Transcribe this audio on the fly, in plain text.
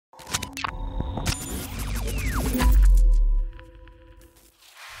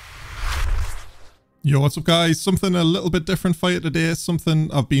Yo, what's up guys? Something a little bit different for you today.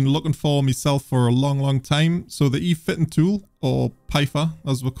 Something I've been looking for myself for a long time. So the e-fitting tool, or PYFA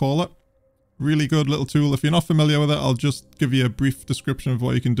as we call it. Really good little tool. If you're not familiar with it, I'll just give you a brief description of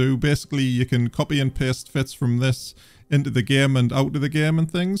what you can do. Basically, you can copy and paste fits from this into the game and out of the game and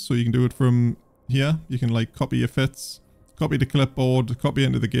things. So you can do it from here. You can like copy your fits, copy the clipboard, copy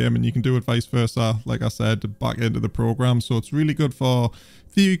into the game, and you can do it vice versa, like I said, back into the program. So it's really good for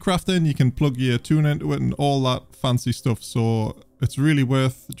theory crafting. You can plug your tune into it and all that fancy stuff. So it's really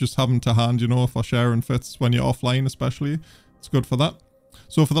worth just having to hand, you know, for sharing fits when you're offline especially. It's good for that.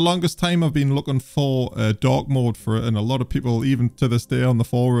 So for the longest time, I've been looking for a dark mode for it, and a lot of people, even to this day on the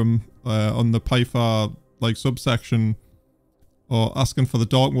forum, on the PYFA like subsection, or asking for the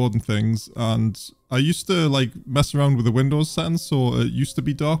dark mode and things. And I used to like mess around with the Windows settings, so it used to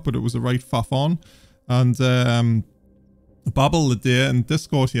be dark, but it was a right faff on. And Babel the day in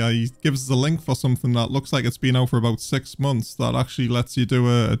Discord here, he gives us a link for something that looks like it's been out for about 6 months that actually lets you do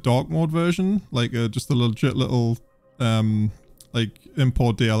a dark mode version, like just a legit little like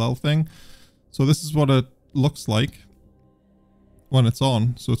import DLL thing. So this is what it looks like when it's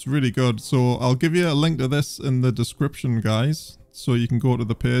on. So it's really good. So I'll give you a link to this in the description, guys, so you can go to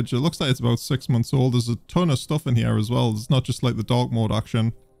the page. It looks like it's about 6 months old. There's a ton of stuff in here as well. It's not just like the dark mode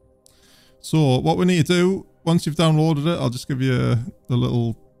action. So what we need to do, once you've downloaded it, I'll just give you a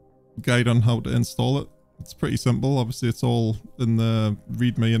little guide on how to install it. It's pretty simple. Obviously, it's all in the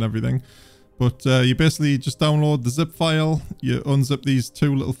README and everything. But you basically just download the zip file. You unzip these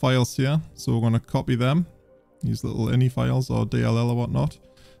two little files here. So we're going to copy them. These little ini files or DLL or whatnot.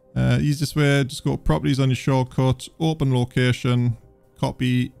 Easiest way, just go to properties on your shortcut, open location,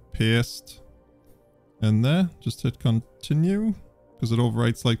 copy, paste in there. Just hit continue because it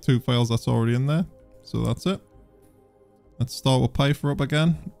overwrites like two files that's already in there. So that's it. Let's start with PYFA up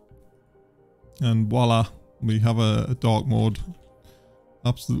again. And voila, we have a dark mode.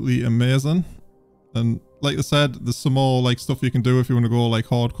 Absolutely amazing. And like I said, there's some more like stuff you can do if you want to go like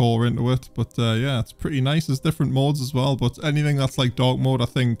hardcore into it. But yeah, it's pretty nice. There's different modes as well. But anything that's like dark mode, I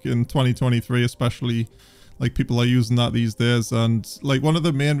think in 2023 especially, like people are using that these days. And like one of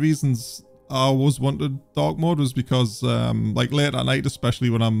the main reasons I always wanted dark mode was because like late at night, especially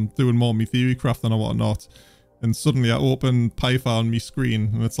when I'm doing more me theory crafting or whatnot, and suddenly I open PYFA on me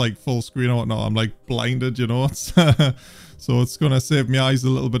screen and it's like full screen or whatnot, I'm like blinded, you know. It's so it's gonna save my eyes a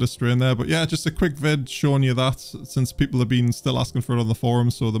little bit of strain there. But yeah, just a quick vid showing you that, since people have been still asking for it on the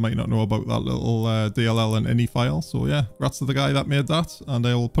forum, so they might not know about that little DLL and ini file. So yeah, congrats to the guy that made that, and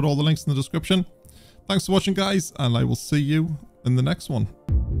I will put all the links in the description. Thanks for watching, guys, and I will see you in the next one.